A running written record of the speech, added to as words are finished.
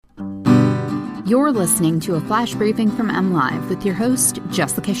You're listening to a flash briefing from MLive with your host,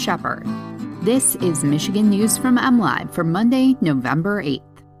 Jessica Shepard. This is Michigan News from MLive for Monday, November 8th.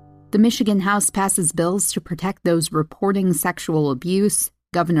 The Michigan House passes bills to protect those reporting sexual abuse.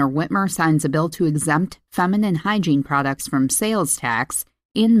 Governor Whitmer signs a bill to exempt feminine hygiene products from sales tax.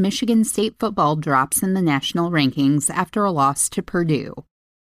 And Michigan State football drops in the national rankings after a loss to Purdue.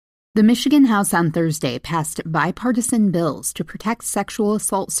 The Michigan House on Thursday passed bipartisan bills to protect sexual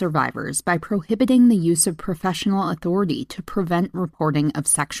assault survivors by prohibiting the use of professional authority to prevent reporting of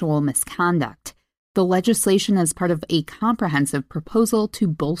sexual misconduct. The legislation is part of a comprehensive proposal to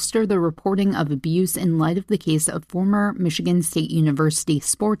bolster the reporting of abuse in light of the case of former Michigan State University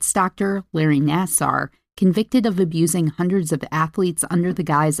sports doctor Larry Nassar, convicted of abusing hundreds of athletes under the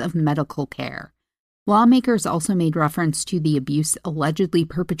guise of medical care. Lawmakers also made reference to the abuse allegedly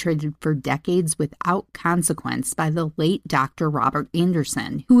perpetrated for decades without consequence by the late Dr. Robert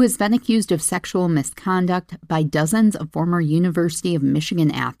Anderson, who has been accused of sexual misconduct by dozens of former University of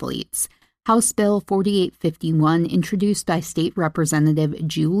Michigan athletes. House Bill 4851, introduced by State Representative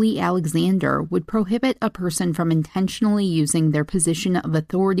Julie Alexander, would prohibit a person from intentionally using their position of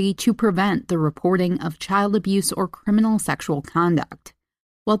authority to prevent the reporting of child abuse or criminal sexual conduct.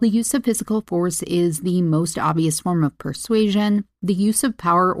 While the use of physical force is the most obvious form of persuasion, the use of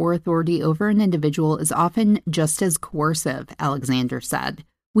power or authority over an individual is often just as coercive, Alexander said.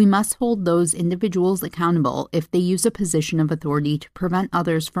 We must hold those individuals accountable if they use a position of authority to prevent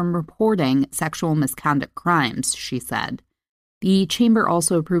others from reporting sexual misconduct crimes, she said. The chamber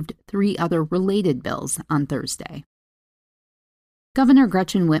also approved 3 other related bills on Thursday. Governor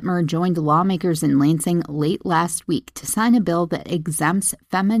Gretchen Whitmer joined lawmakers in Lansing late last week to sign a bill that exempts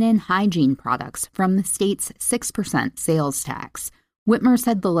feminine hygiene products from the state's 6% sales tax. Whitmer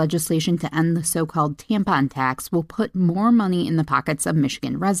said the legislation to end the so-called tampon tax will put more money in the pockets of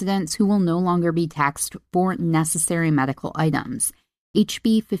Michigan residents who will no longer be taxed for necessary medical items.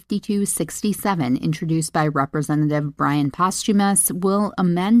 HB 5267, introduced by Representative Brian Posthumus, will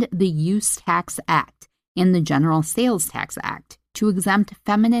amend the Use Tax Act and the General Sales Tax Act to exempt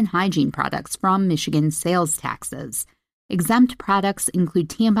feminine hygiene products from Michigan's sales taxes. Exempt products include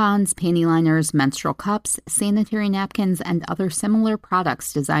tampons, panty liners, menstrual cups, sanitary napkins, and other similar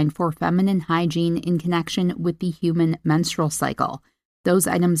products designed for feminine hygiene in connection with the human menstrual cycle. Those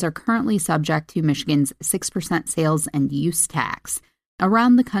items are currently subject to Michigan's 6% sales and use tax.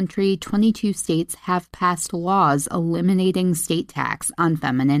 Around the country, 22 states have passed laws eliminating state tax on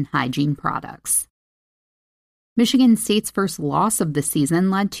feminine hygiene products. Michigan State's first loss of the season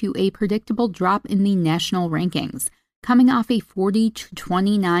led to a predictable drop in the national rankings. Coming off a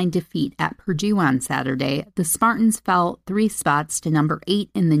 40-29 defeat at Purdue on Saturday, the Spartans fell 3 spots to number 8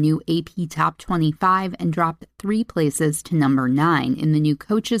 in the new AP Top 25 and dropped 3 places to number 9 in the new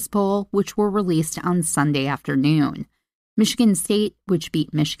coaches poll, which were released on Sunday afternoon. Michigan State, which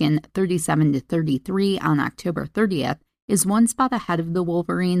beat Michigan 37-33 on October 30th, is 1 spot ahead of the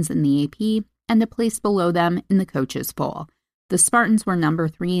Wolverines in the AP and a place below them in the coaches poll. The Spartans were number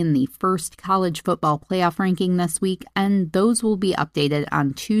 3 in the first college football playoff ranking this week, and those will be updated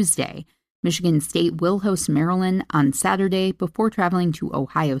on Tuesday. Michigan State will host Maryland on Saturday before traveling to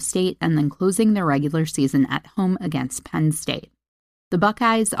Ohio State and then closing their regular season at home against Penn State. The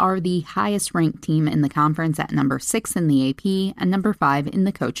Buckeyes are the highest-ranked team in the conference at number 6 in the AP and number 5 in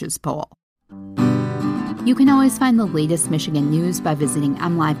the coaches poll. You can always find the latest Michigan news by visiting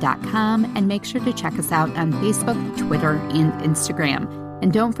mlive.com, and make sure to check us out on Facebook, Twitter, and Instagram.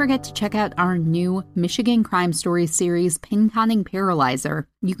 And don't forget to check out our new Michigan Crime Stories series, Pinconning Paralyzer.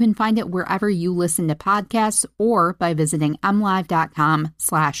 You can find it wherever you listen to podcasts or by visiting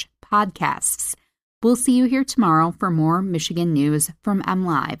mlive.com/podcasts. We'll see you here tomorrow for more Michigan news from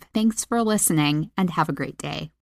MLive. Thanks for listening and have a great day.